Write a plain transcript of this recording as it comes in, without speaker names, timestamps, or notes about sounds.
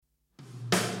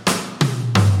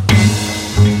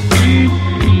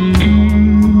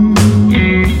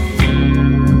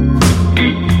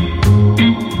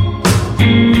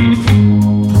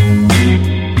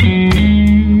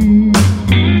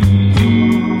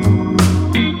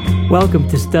Welcome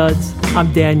to Studs.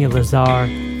 I'm Daniel Lazar.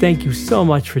 Thank you so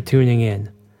much for tuning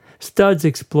in. Studs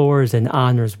explores and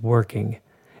honors working.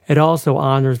 It also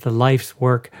honors the life's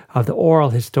work of the oral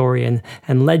historian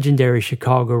and legendary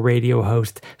Chicago radio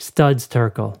host Studs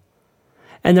Terkel.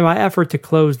 And in my effort to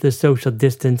close this social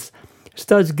distance,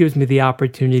 Studs gives me the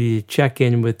opportunity to check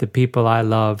in with the people I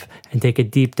love and take a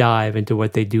deep dive into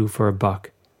what they do for a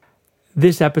buck.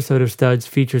 This episode of Studs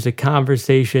features a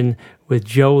conversation with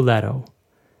Joe Leto.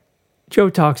 Joe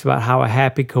talks about how a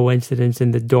happy coincidence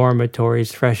in the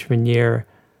dormitory's freshman year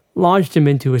launched him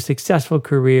into a successful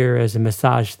career as a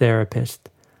massage therapist.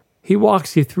 He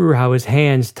walks you through how his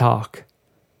hands talk.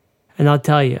 And I'll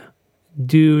tell you,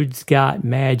 dude's got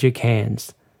magic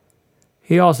hands.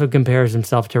 He also compares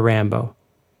himself to Rambo.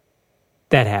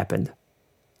 That happened.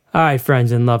 All right,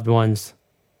 friends and loved ones.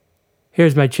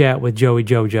 Here's my chat with Joey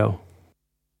Jojo.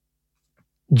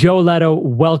 Joe Leto,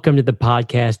 welcome to the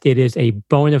podcast. It is a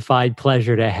bona fide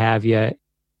pleasure to have you.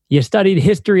 You studied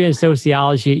history and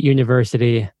sociology at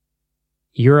university.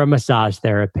 You're a massage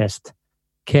therapist.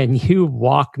 Can you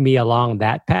walk me along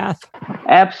that path?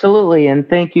 Absolutely, and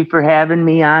thank you for having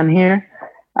me on here.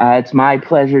 It's my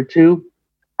pleasure too.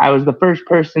 I was the first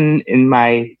person in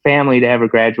my family to ever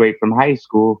graduate from high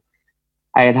school.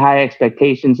 I had high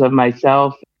expectations of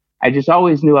myself. I just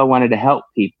always knew I wanted to help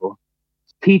people.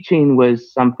 Teaching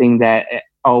was something that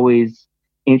always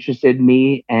interested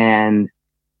me, and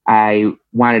I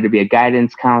wanted to be a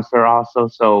guidance counselor also.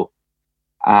 So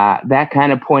that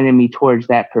kind of pointed me towards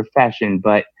that profession.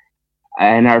 But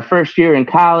in our first year in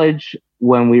college,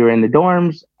 when we were in the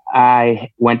dorms, I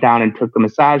went down and took a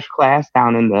massage class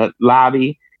down in the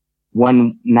lobby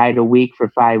one night a week for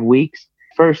 5 weeks.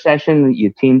 First session,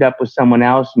 you teamed up with someone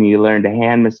else and you learned a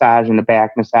hand massage and a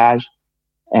back massage.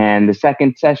 And the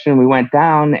second session, we went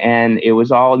down and it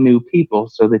was all new people.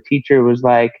 So the teacher was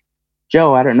like,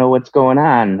 Joe, I don't know what's going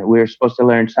on. We were supposed to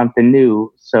learn something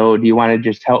new. So do you want to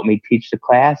just help me teach the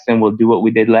class and we'll do what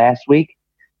we did last week?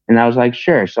 And I was like,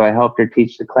 sure. So I helped her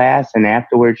teach the class. And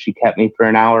afterwards, she kept me for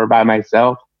an hour by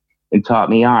myself and taught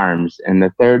me arms. And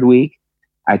the third week,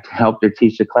 I helped her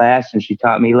teach the class and she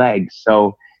taught me legs.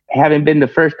 So having been the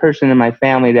first person in my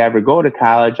family to ever go to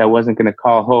college, I wasn't going to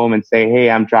call home and say, hey,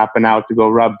 I'm dropping out to go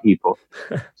rub people.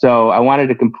 So I wanted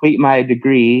to complete my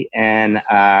degree, and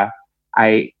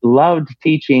I loved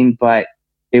teaching, but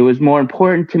it was more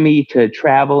important to me to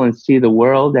travel and see the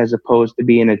world as opposed to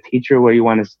being a teacher where you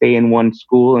want to stay in one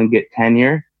school and get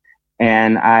tenure.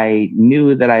 And I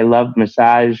knew that I loved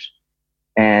massage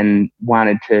and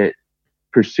wanted to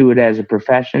pursue it as a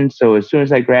profession. So as soon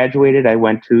as I graduated, I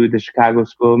went to the Chicago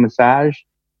School of Massage,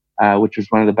 which was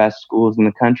one of the best schools in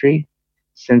the country.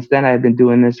 Since then, I've been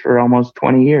doing this for almost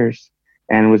 20 years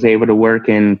and was able to work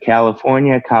in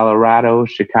California, Colorado,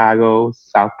 Chicago,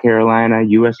 South Carolina,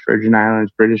 U.S. Virgin Islands,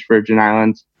 British Virgin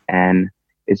Islands, and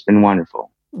it's been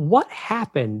wonderful. What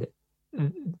happened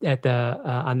at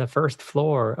on the first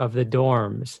floor of the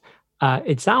dorms?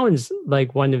 It sounds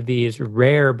like one of these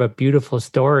rare but beautiful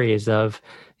stories of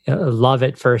love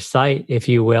at first sight, if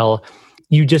you will.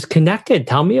 You just connected.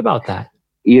 Tell me about that.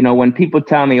 You know, when people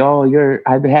tell me,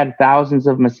 I've had thousands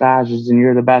of massages and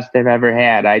you're the best I've ever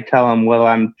had, I tell them, well,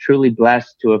 I'm truly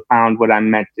blessed to have found what I'm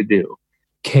meant to do.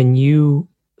 Can you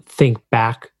think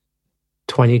back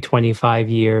 20, 25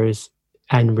 years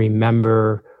and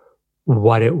remember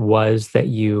what it was that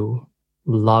you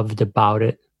loved about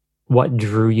it? What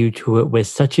drew you to it with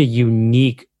such a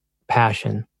unique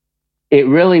passion? It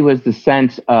really was the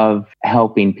sense of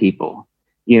helping people.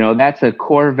 You know, that's a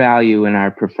core value in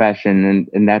our profession.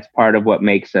 And that's part of what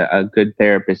makes a good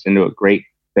therapist into a great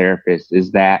therapist,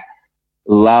 is that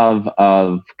love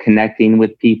of connecting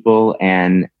with people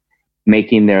and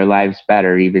making their lives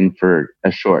better, even for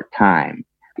a short time.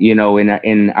 You know,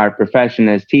 in our profession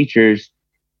as teachers,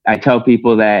 I tell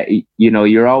people that, you know,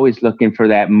 you're always looking for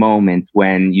that moment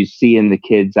when you see in the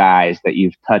kids' eyes that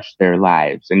you've touched their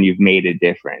lives and you've made a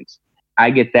difference.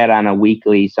 I get that on a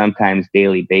weekly, sometimes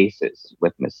daily basis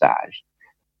with massage.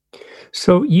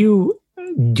 So you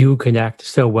do connect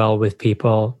so well with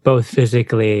people, both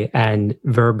physically and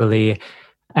verbally.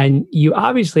 And you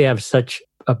obviously have such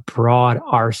a broad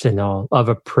arsenal of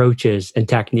approaches and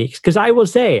techniques. Because I will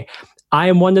say, I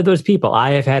am one of those people.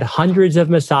 I have had hundreds of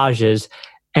massages,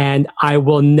 and I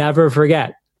will never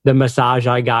forget the massage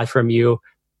I got from you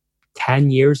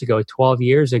 10 years ago, 12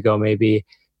 years ago, maybe.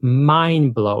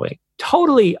 Mind-blowing.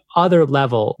 Totally other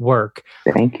level work.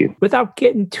 Thank you. Without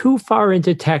getting too far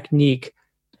into technique,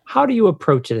 how do you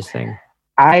approach this thing?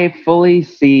 I fully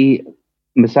see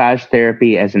massage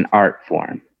therapy as an art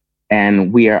form.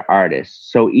 and we are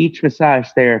artists. So each massage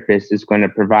therapist is going to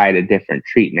provide a different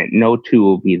treatment. No two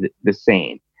will be the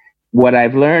same. What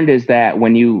I've learned is that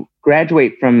when you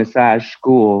graduate from massage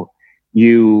school,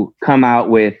 you come out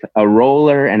with a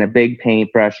roller and a big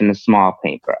paintbrush and a small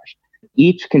paintbrush.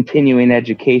 Each continuing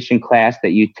education class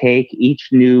that you take, each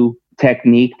new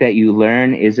technique that you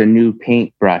learn is a new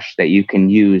paintbrush that you can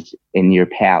use in your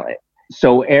palette.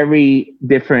 So every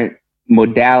different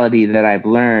modality that I've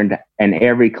learned and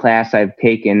every class I've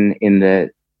taken in the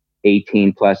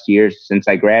 18 plus years since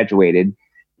I graduated,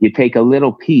 you take a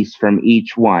little piece from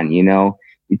each one. You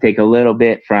take a little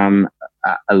bit from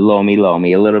a Lomi,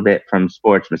 a little bit from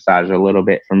sports massage, a little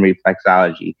bit from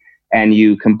reflexology, and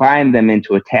you combine them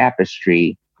into a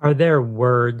tapestry. Are there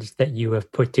words that you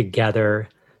have put together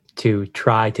to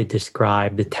try to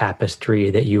describe the tapestry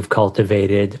that you've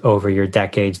cultivated over your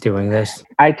decades doing this?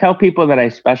 I tell people that I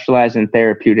specialize in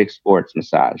therapeutic sports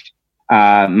massage.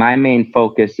 My main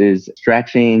focus is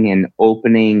stretching and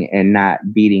opening and not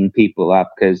beating people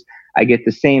up, because I get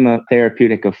the same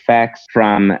therapeutic effects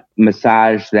from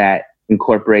massage that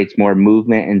incorporates more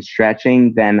movement and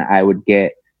stretching than I would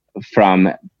get from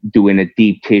doing a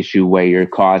deep tissue where you're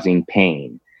causing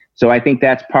pain. So I think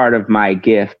that's part of my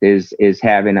gift is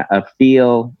having a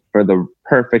feel for the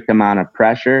perfect amount of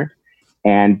pressure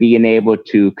and being able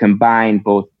to combine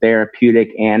both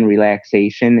therapeutic and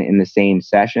relaxation in the same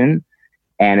session.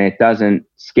 And it doesn't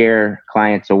scare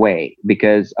clients away,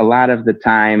 because a lot of the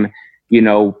time,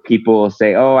 people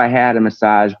say, oh, I had a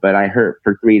massage, but I hurt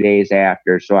for 3 days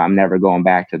after, so I'm never going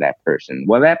back to that person.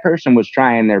 Well, that person was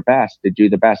trying their best to do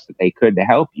the best that they could to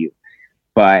help you,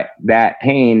 but that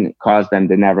pain caused them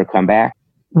to never come back.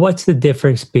 What's the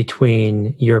difference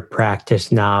between your practice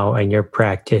now and your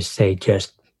practice, say,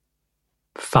 just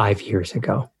 5 years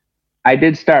ago? I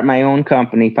did start my own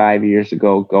company 5 years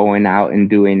ago, going out and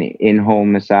doing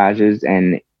in-home massages,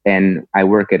 and I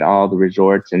work at all the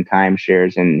resorts and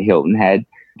timeshares in Hilton Head.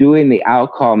 Doing the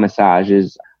alcohol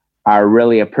massages are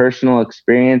really a personal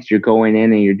experience. You're going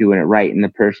in and you're doing it right in the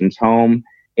person's home.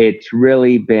 It's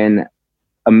really been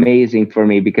amazing for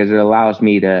me because it allows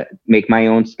me to make my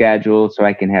own schedule so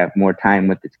I can have more time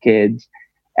with the kids,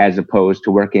 as opposed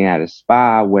to working at a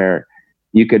spa where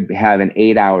you could have an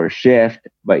 8-hour shift,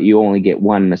 but you only get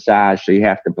one massage. So you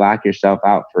have to block yourself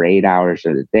out for 8 hours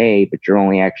of the day, but you're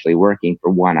only actually working for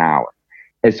 1 hour.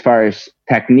 As far as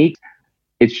technique,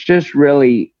 it's just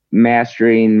really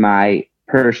mastering my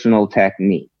personal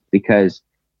technique, because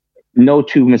no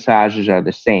two massages are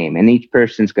the same, and each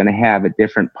person's going to have a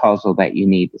different puzzle that you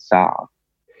need to solve.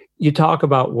 You talk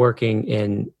about working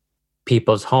in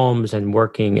people's homes and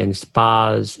working in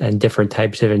spas and different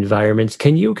types of environments.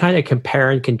 Can you kind of compare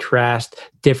and contrast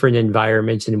different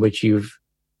environments in which you've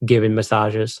given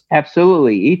massages?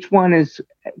 Absolutely. Each one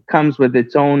comes with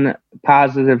its own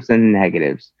positives and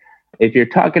negatives. If you're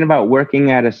talking about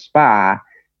working at a spa,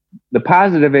 the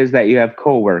positive is that you have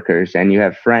coworkers and you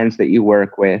have friends that you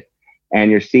work with,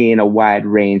 and you're seeing a wide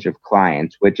range of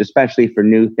clients, which, especially for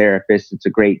new therapists, it's a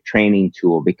great training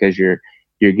tool, because you're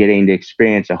getting to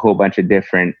experience a whole bunch of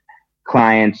different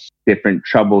clients, different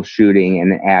troubleshooting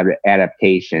and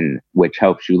adaptation, which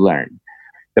helps you learn.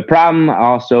 The problem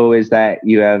also is that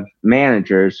you have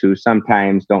managers who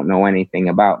sometimes don't know anything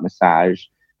about massage,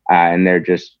 and they're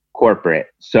just corporate.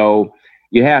 So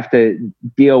you have to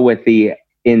deal with the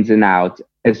ins and outs.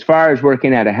 As far as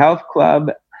working at a health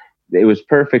club, it was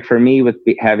perfect for me with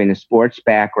having a sports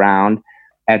background.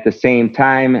 At the same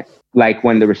time, like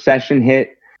when the recession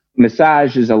hit,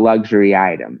 massage is a luxury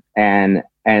item. And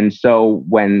so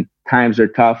when times are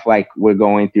tough, like we're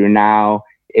going through now,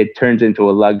 it turns into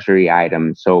a luxury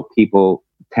item. So people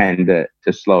tend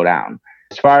to slow down.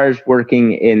 As far as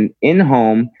working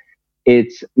in-home,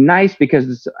 it's nice because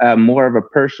it's more of a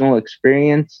personal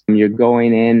experience. You're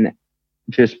going in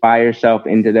just by yourself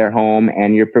into their home,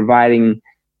 and you're providing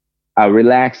a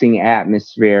relaxing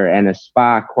atmosphere and a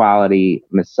spa quality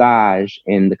massage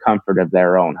in the comfort of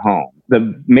their own home.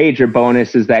 The major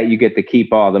bonus is that you get to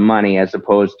keep all the money, as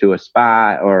opposed to a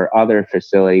spa or other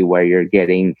facility where you're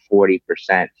getting 40%,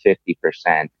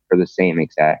 50% for the same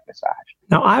exact massage.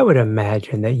 Now, I would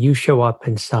imagine that you show up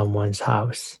in someone's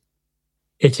house.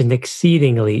 It's an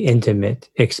exceedingly intimate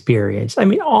experience. I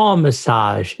mean, all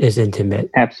massage is intimate.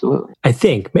 Absolutely. I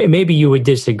think. Maybe you would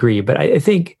disagree, but I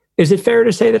think, is it fair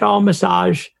to say that all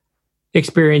massage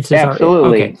experiences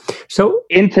Absolutely. are okay? So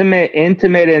intimate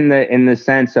in the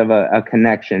sense of a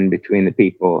connection between the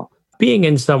people. Being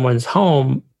in someone's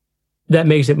home, that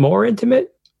makes it more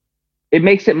intimate? It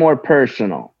makes it more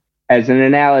personal. As an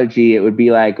analogy, it would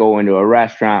be like going to a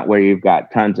restaurant where you've got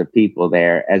tons of people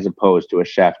there, as opposed to a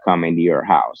chef coming to your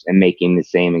house and making the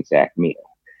same exact meal.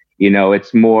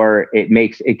 It's more,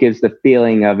 it gives the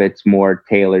feeling of it's more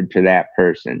tailored to that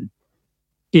person.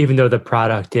 Even though the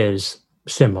product is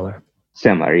similar.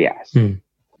 Similar, yes.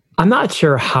 I'm not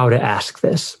sure how to ask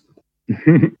this,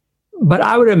 but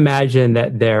I would imagine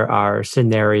that there are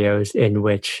scenarios in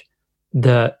which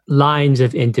the lines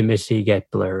of intimacy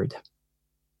get blurred,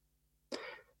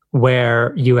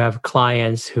 where you have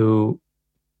clients who,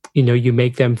 you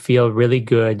make them feel really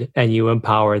good and you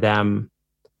empower them.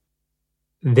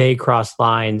 They cross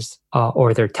lines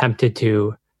or they're tempted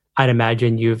to. I'd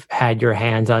imagine you've had your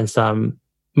hands on some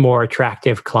more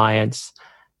attractive clients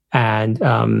and,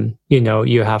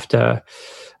 you have to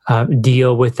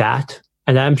deal with that.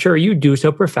 And I'm sure you do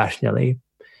so professionally.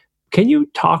 Can you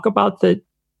talk about the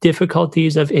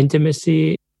difficulties of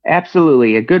intimacy?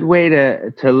 Absolutely. A good way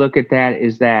to look at that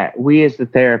is that we as the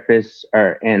therapists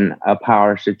are in a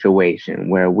power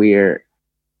situation where we're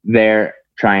there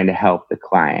trying to help the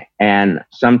client. And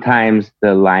sometimes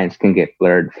the lines can get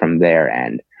blurred from their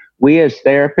end. We as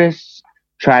therapists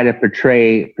try to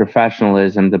portray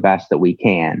professionalism the best that we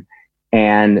can.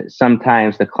 And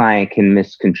sometimes the client can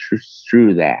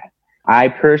misconstrue that. I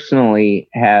personally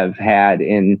have had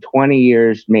in 20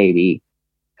 years, maybe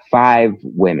 5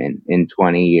 women in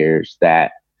 20 years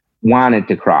that wanted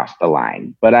to cross the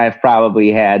line, but I've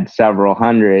probably had several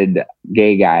hundred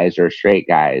gay guys or straight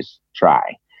guys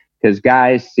try, because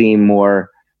guys seem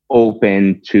more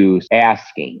open to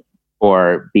asking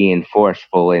or being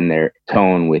forceful in their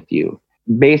tone with you.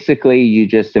 Basically, you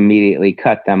just immediately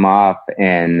cut them off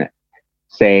and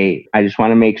say, I just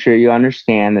want to make sure you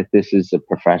understand that this is a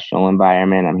professional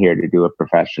environment. I'm here to do a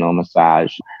professional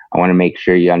massage. I want to make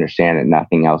sure you understand that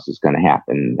nothing else is going to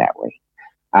happen that way.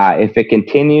 If it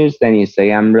continues, then you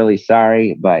say, I'm really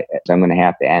sorry, but I'm going to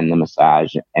have to end the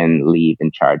massage and leave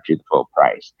and charge you the full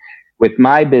price. With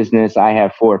my business, I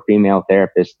have 4 female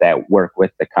therapists that work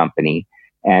with the company.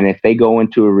 And if they go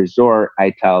into a resort,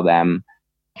 I tell them,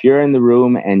 if you're in the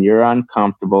room and you're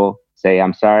uncomfortable, say,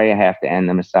 I'm sorry, I have to end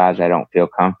the massage. I don't feel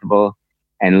comfortable,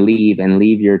 and leave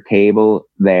your table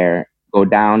there. Go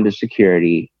down to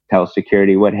security, tell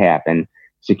security what happened.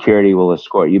 Security will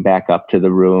escort you back up to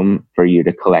the room for you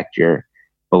to collect your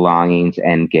belongings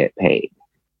and get paid.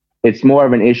 It's more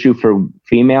of an issue for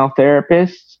female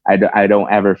therapists. I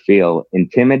don't ever feel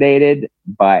intimidated,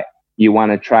 but you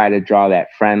want to try to draw that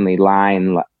friendly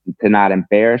line to not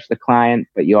embarrass the client,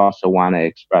 but you also want to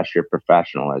express your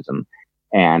professionalism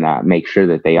and make sure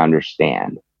that they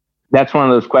understand. That's one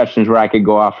of those questions where I could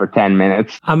go off for 10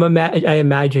 minutes. I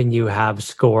imagine you have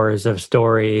scores of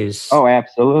stories. Oh,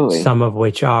 absolutely. Some of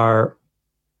which are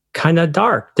kind of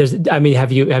dark.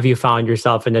 Have you found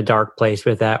yourself in a dark place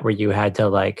with that where you had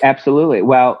to Absolutely.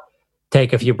 Well,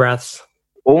 take a few breaths?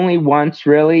 Only once,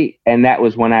 really, and that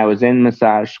was when I was in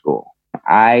massage school.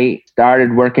 I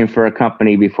started working for a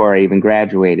company before I even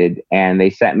graduated, and they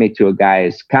sent me to a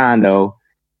guy's condo.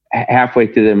 Halfway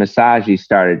through the massage, he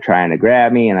started trying to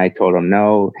grab me, and I told him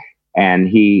no. And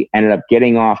he ended up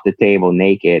getting off the table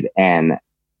naked and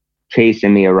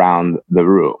chasing me around the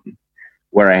room,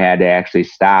 where I had to actually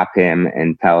stop him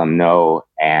and tell him no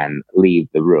and leave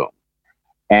the room.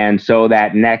 And so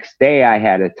that next day, I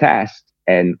had a test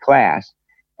in class,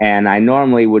 and I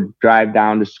normally would drive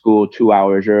down to school 2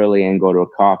 hours early and go to a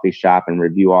coffee shop and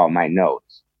review all my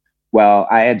notes. Well,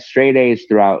 I had straight A's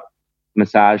throughout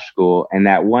massage school, and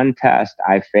that one test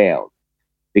I failed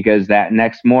because that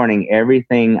next morning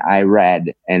everything I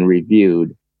read and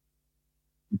reviewed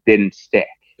didn't stick.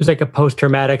 It was like a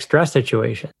post-traumatic stress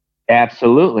situation.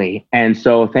 Absolutely. And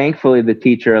so thankfully the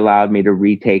teacher allowed me to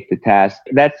retake the test.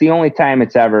 That's the only time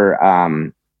it's ever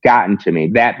gotten to me.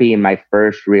 That being my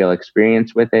first real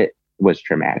experience with it was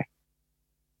traumatic.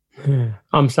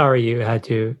 I'm sorry you had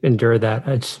to endure that.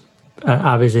 It's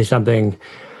obviously something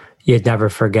you'd never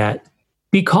forget.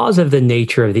 Because of the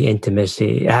nature of the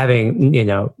intimacy, having,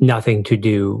 nothing to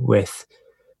do with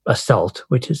assault,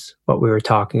 which is what we were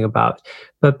talking about.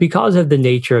 But because of the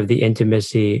nature of the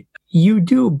intimacy, you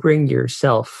do bring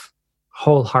yourself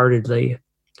wholeheartedly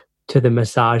to the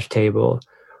massage table.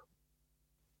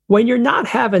 When you're not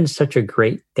having such a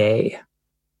great day,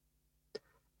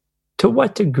 to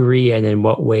what degree and in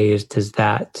what ways does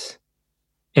that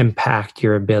impact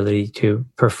your ability to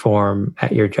perform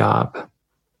at your job?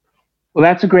 Well,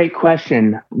 that's a great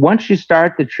question. Once you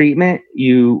start the treatment,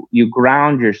 you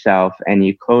ground yourself and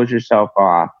you close yourself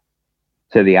off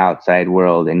to the outside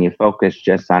world and you focus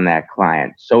just on that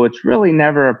client. So it's really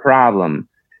never a problem.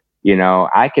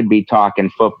 I could be talking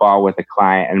football with a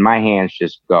client and my hands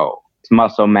just go.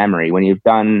 muscle memory. When you've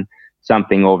done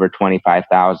something over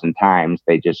 25,000 times,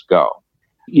 they just go.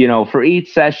 For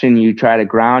each session, you try to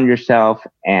ground yourself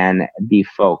and be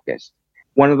focused.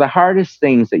 One of the hardest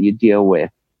things that you deal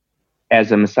with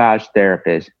as a massage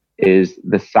therapist is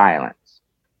the silence.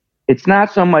 It's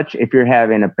not so much if you're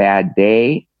having a bad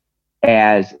day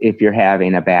as if you're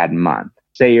having a bad month.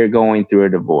 Say you're going through a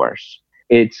divorce.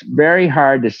 It's very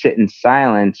hard to sit in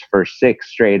silence for 6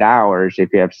 straight hours if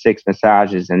you have 6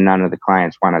 massages and none of the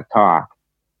clients want to talk.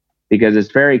 Because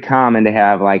it's very common to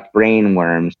have like brain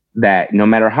worms that no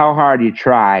matter how hard you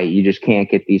try, you just can't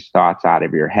get these thoughts out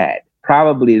of your head.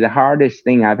 Probably the hardest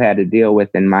thing I've had to deal with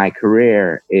in my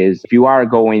career is if you are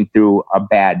going through a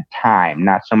bad time,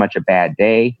 not so much a bad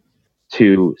day,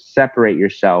 to separate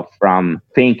yourself from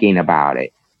thinking about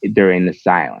it during the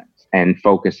silence and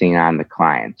focusing on the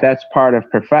client. That's part of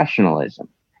professionalism.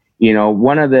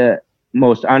 One of the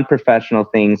most unprofessional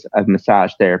things a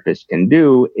massage therapist can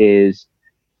do is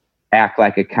act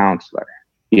like a counselor.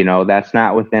 That's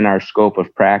not within our scope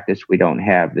of practice. We don't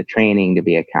have the training to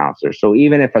be a counselor. So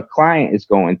even if a client is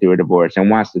going through a divorce and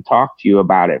wants to talk to you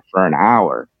about it for an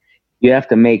hour, you have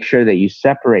to make sure that you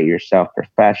separate yourself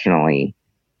professionally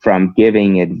from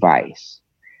giving advice.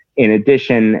 In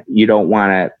addition, you don't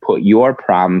want to put your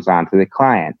problems onto the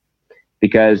client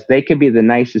because they could be the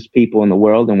nicest people in the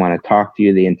world and want to talk to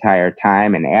you the entire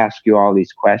time and ask you all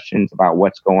these questions about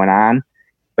what's going on.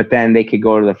 But then they could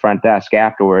go to the front desk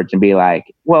afterwards and be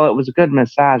like, well, it was a good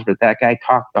massage, but that guy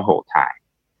talked the whole time.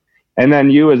 And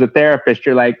then you as a therapist,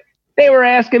 you're like, they were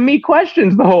asking me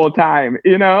questions the whole time,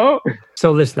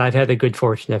 So listen, I've had the good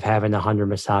fortune of having 100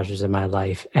 massages in my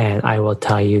life. And I will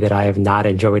tell you that I have not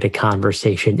enjoyed a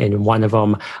conversation in one of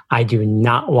them. I do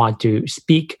not want to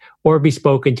speak or be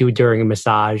spoken to during a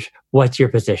massage. What's your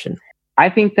position? I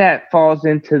think that falls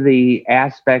into the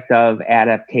aspect of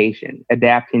adaptation,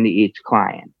 adapting to each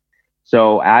client.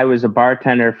 So I was a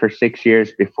bartender for 6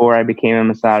 years before I became a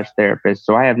massage therapist.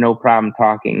 So I have no problem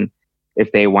talking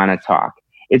if they want to talk.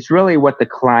 It's really what the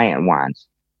client wants.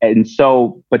 And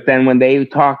so, but then when they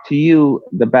talk to you,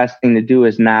 the best thing to do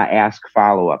is not ask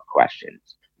follow-up questions.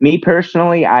 Me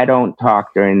personally, I don't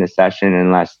talk during the session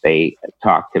unless they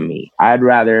talk to me. I'd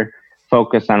rather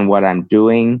focus on what I'm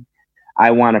doing.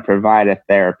 I want to provide a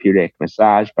therapeutic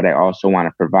massage, but I also want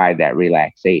to provide that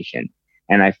relaxation.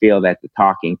 And I feel that the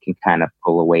talking can kind of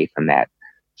pull away from that.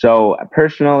 So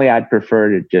personally, I'd prefer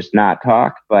to just not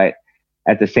talk, but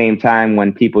at the same time,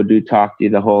 when people do talk to you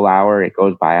the whole hour, it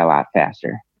goes by a lot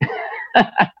faster.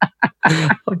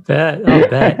 I'll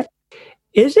bet.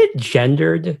 Is it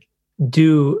gendered?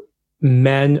 Do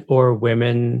men or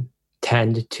women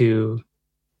tend to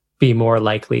be more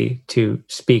likely to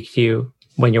speak to you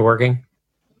when you're working?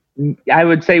 I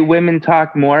would say women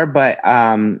talk more, but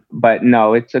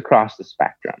no, it's across the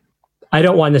spectrum. I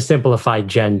don't want to simplify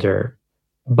gender,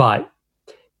 but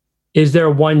is there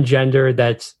one gender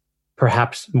that's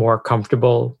perhaps more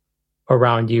comfortable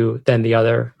around you than the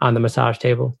other on the massage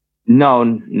table? No,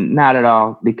 not at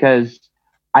all. Because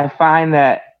I find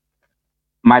that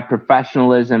my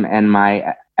professionalism and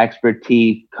my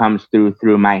expertise comes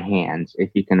through my hands,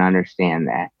 if you can understand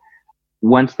that.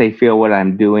 Once they feel what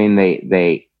I'm doing,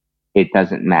 it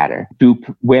doesn't matter. Do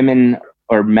women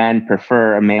or men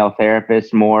prefer a male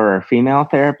therapist more or a female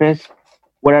therapist?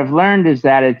 What I've learned is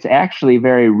that it's actually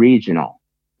very regional.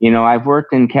 I've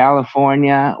worked in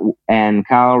California and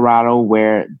Colorado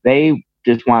where they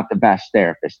just want the best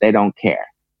therapist. They don't care.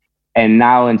 And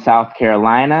now in South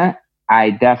Carolina, I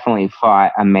definitely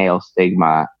fought a male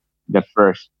stigma the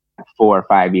first 4 or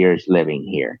 5 years living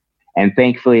here. And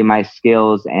thankfully, my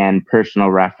skills and personal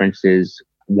references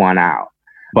won out.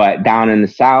 But down in the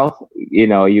South,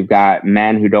 you've got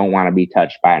men who don't want to be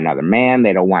touched by another man.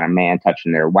 They don't want a man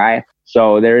touching their wife.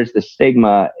 So there's the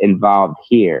stigma involved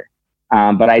here.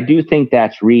 But I do think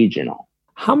that's regional.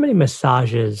 How many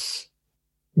massages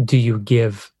do you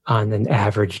give on an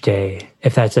average day,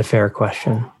 if that's a fair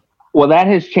question? Well, that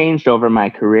has changed over my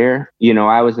career.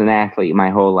 I was an athlete my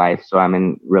whole life, so I'm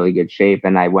in really good shape.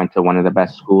 And I went to one of the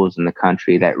best schools in the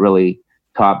country that really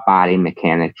taught body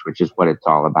mechanics, which is what it's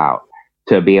all about,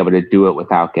 to be able to do it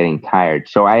without getting tired.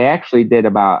 So I actually did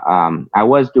I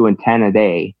was doing 10 a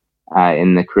day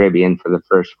in the Caribbean for the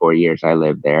first 4 years I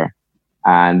lived there.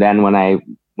 And then when I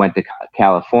went to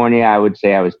California, I would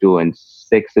say I was doing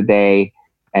 6 a day.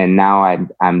 And now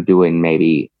I'm doing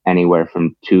maybe anywhere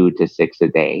from 2 to 6 a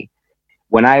day.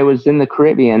 When I was in the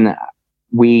Caribbean,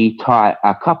 we taught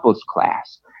a couples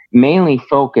class, mainly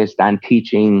focused on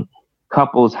teaching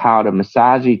couples how to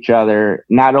massage each other,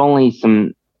 not only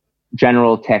some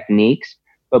general techniques,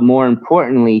 but more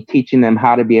importantly, teaching them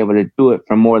how to be able to do it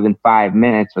for more than 5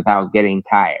 minutes without getting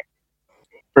tired.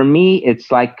 For me,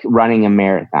 it's like running a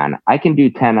marathon. I can do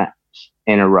 10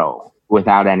 in a row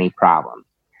without any problem.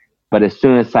 But as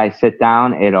soon as I sit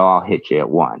down, it all hits you at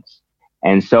once.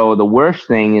 And so the worst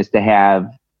thing is to have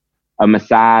a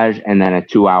massage and then a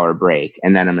 2-hour break,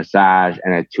 and then a massage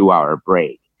and a 2-hour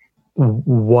break.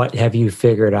 What have you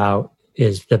figured out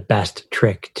is the best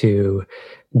trick to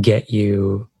get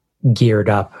you geared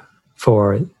up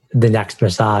for the next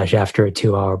massage after a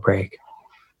 2-hour break?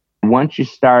 Once you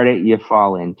start it, you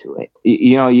fall into it.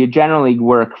 You generally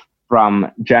work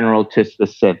from general to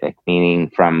specific,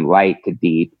 meaning from light to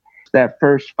deep. That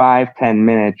first 5-10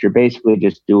 minutes, you're basically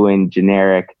just doing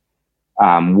generic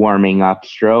warming up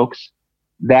strokes.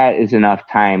 That is enough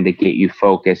time to get you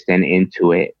focused and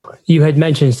into it. You had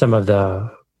mentioned some of the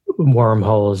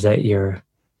wormholes that you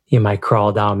might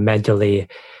crawl down mentally.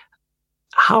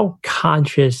 How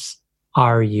conscious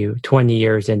are you 20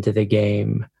 years into the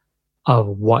game of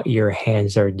what your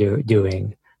hands are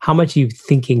doing? How much are you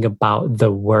thinking about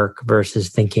the work versus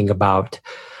thinking about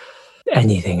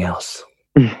anything else?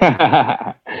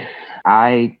 I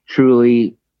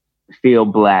truly feel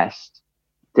blessed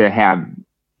to have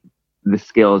the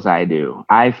skills I do.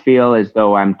 I feel as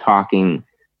though I'm talking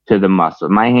to the muscle.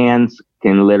 My hands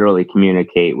can literally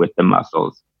communicate with the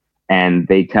muscles, and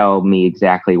they tell me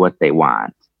exactly what they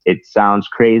want. It sounds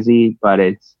crazy, but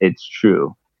it's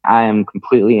true. I am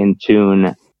completely in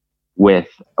tune with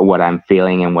what I'm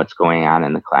feeling and what's going on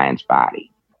in the client's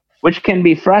body, which can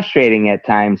be frustrating at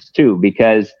times too,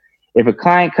 because if a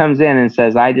client comes in and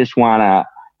says, I just want to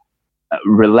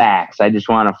relax, I just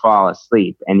want to fall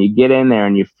asleep, and you get in there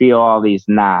and you feel all these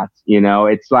knots,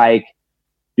 it's like,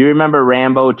 do you remember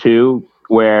Rambo 2,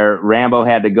 where Rambo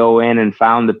had to go in and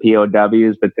found the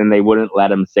POWs, but then they wouldn't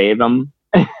let him save them?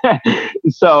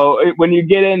 So when you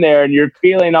get in there and you're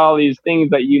feeling all these things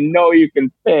that you can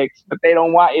fix, but they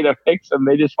don't want you to fix them,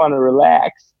 they just want to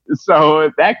relax.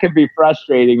 So that could be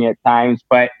frustrating at times,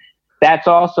 but that's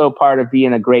also part of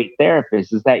being a great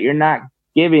therapist, is that you're not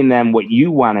giving them what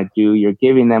you want to do, you're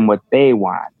giving them what they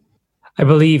want. I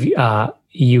believe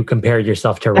you compared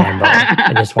yourself to Rambo.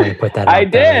 I just want to put that out I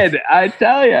did, I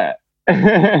tell you.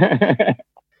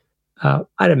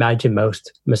 I'd imagine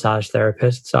most massage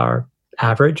therapists are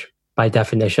average by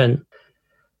definition.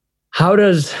 How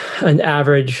does an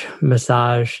average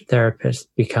massage therapist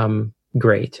become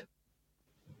great?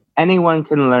 Anyone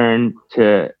can learn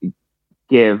to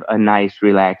give a nice,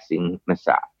 relaxing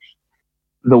massage.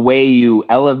 The way you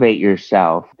elevate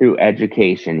yourself through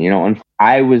education, and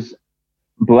I was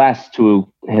blessed to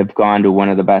have gone to one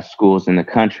of the best schools in the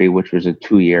country, which was a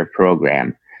 2-year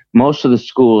program. Most of the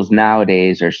schools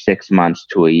nowadays are 6 months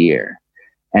to a year.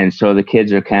 And so the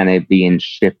kids are kind of being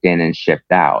shipped in and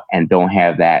shipped out and don't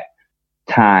have that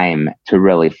time to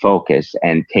really focus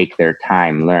and take their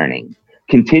time learning.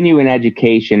 Continuing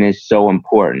education is so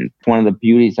important. One of the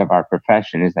beauties of our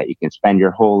profession is that you can spend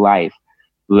your whole life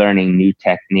learning new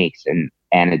techniques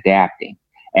and adapting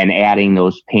and adding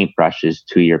those paintbrushes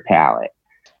to your palette.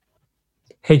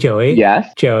 Hey, Joey.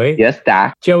 Yes. Joey. Yes,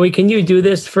 Doc. Joey, can you do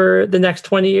this for the next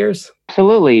 20 years?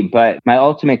 Absolutely. But my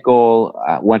ultimate goal,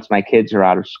 once my kids are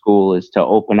out of school, is to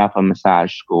open up a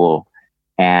massage school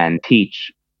and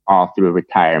teach all through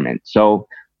retirement. So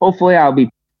hopefully I'll be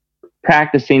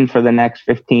practicing for the next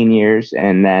 15 years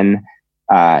and then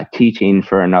teaching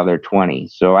for another 20.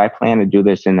 So I plan to do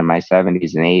this into my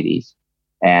 70s and 80s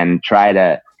and try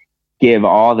to give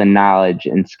all the knowledge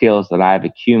and skills that I've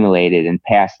accumulated and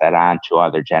pass that on to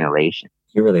other generations.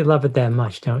 You really love it that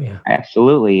much, don't you?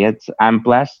 Absolutely. I'm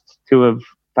blessed to have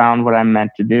found what I'm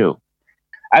meant to do.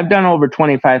 I've done over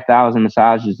 25,000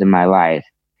 massages in my life.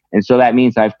 And so that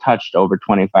means I've touched over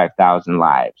 25,000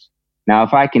 lives. Now,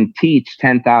 if I can teach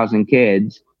 10,000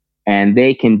 kids and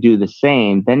they can do the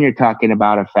same, then you're talking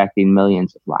about affecting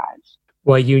millions of lives.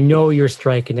 Well, you're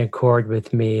striking a chord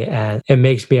with me, and it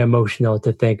makes me emotional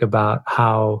to think about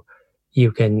how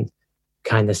you can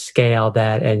kind of scale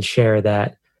that and share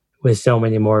that with so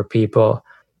many more people.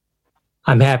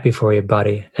 I'm happy for you,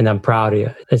 buddy, and I'm proud of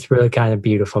you. It's really kind of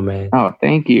beautiful, man. Oh,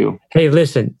 thank you. Hey,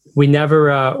 listen, we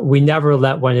never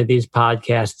let one of these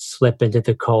podcasts slip into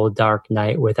the cold, dark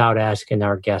night without asking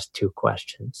our guest 2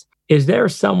 questions. Is there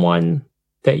someone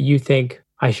that you think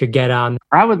I should get on?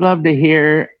 I would love to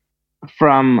hear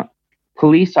from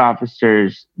police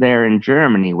officers there in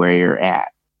Germany where you're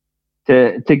at,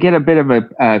 to get a bit of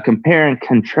a compare and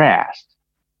contrast,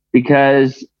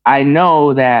 because I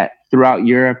know that throughout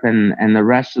Europe and the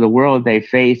rest of the world, they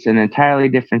face an entirely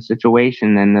different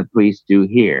situation than the police do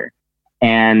here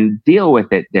and deal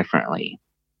with it differently.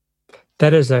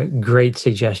 That is a great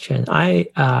suggestion. I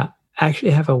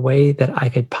actually have a way that I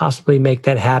could possibly make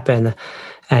that happen.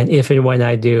 And if and when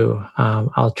I do,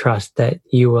 I'll trust that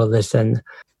you will listen.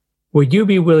 Would you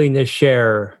be willing to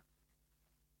share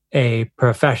a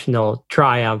professional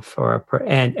triumph or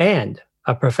and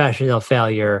a professional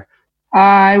failure?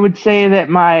 I would say that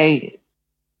my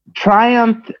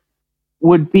triumph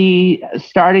would be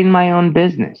starting my own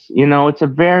business. You know, it's a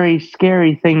very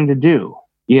scary thing to do.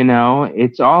 You know,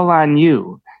 it's all on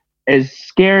you. As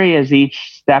scary as each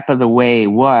step of the way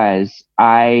was,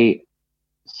 I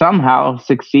somehow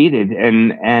succeeded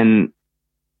and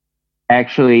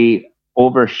actually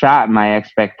overshot my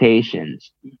expectations.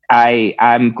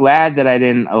 I'm glad that I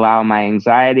didn't allow my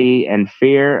anxiety and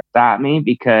fear stop me,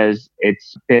 because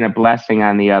it's been a blessing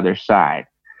on the other side.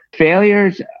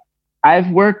 Failures, I've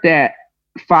worked at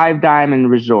 5 diamond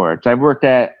resorts. I've worked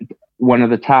at one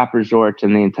of the top resorts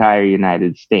in the entire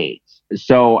United States.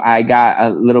 So I got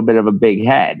a little bit of a big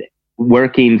head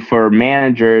working for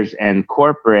managers and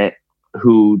corporate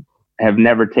who have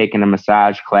never taken a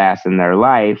massage class in their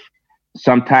life.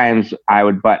 Sometimes I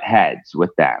would butt heads with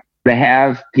them. To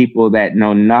have people that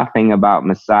know nothing about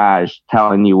massage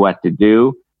telling you what to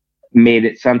do made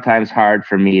it sometimes hard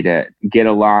for me to get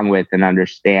along with and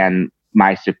understand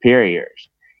my superiors.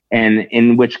 And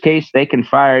in which case they can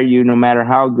fire you no matter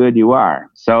how good you are.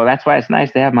 So that's why it's nice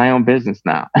to have my own business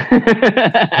now.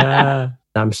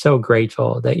 I'm so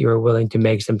grateful that you were willing to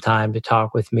make some time to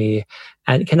talk with me.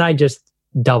 And can I just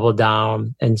double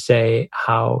down and say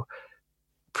how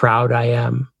proud I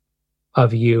am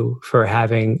of you for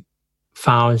having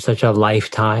found such a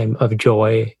lifetime of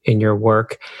joy in your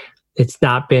work. It's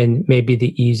not been maybe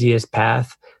the easiest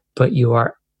path, but you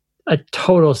are a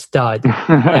total stud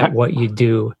at what you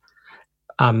do.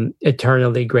 I'm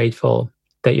eternally grateful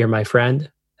that you're my friend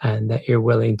and that you're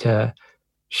willing to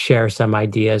share some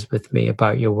ideas with me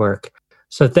about your work.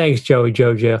 So thanks, Joey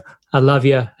Jojo. I love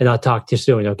you, and I'll talk to you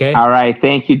soon, okay? All right.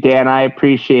 Thank you, Dan. I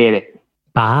appreciate it.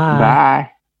 Bye.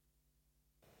 Bye.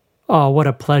 Oh, what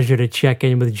a pleasure to check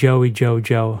in with Joey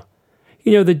Jojo.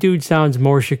 You know, the dude sounds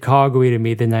more Chicago-y to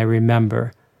me than I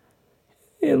remember.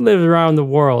 He lives around the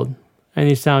world, and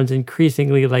he sounds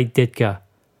increasingly like Ditka.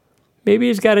 Maybe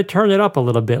he's got to turn it up a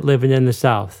little bit living in the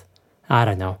South. I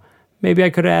don't know. Maybe I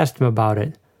could have asked him about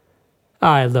it.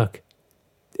 All right, look.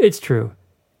 It's true.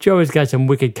 Joey's got some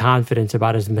wicked confidence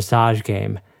about his massage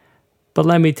game. But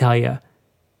let me tell you,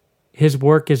 his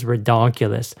work is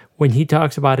redonkulous. When he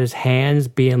talks about his hands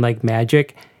being like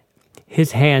magic,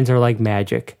 his hands are like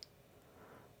magic.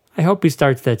 I hope he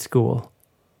starts that school.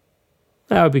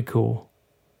 That would be cool.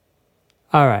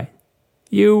 All right.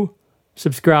 You,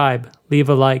 subscribe, leave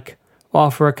a like,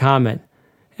 offer a comment,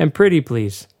 and pretty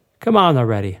please, come on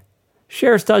already.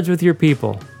 Share studs with your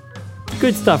people.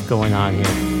 Good stuff going on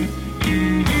here.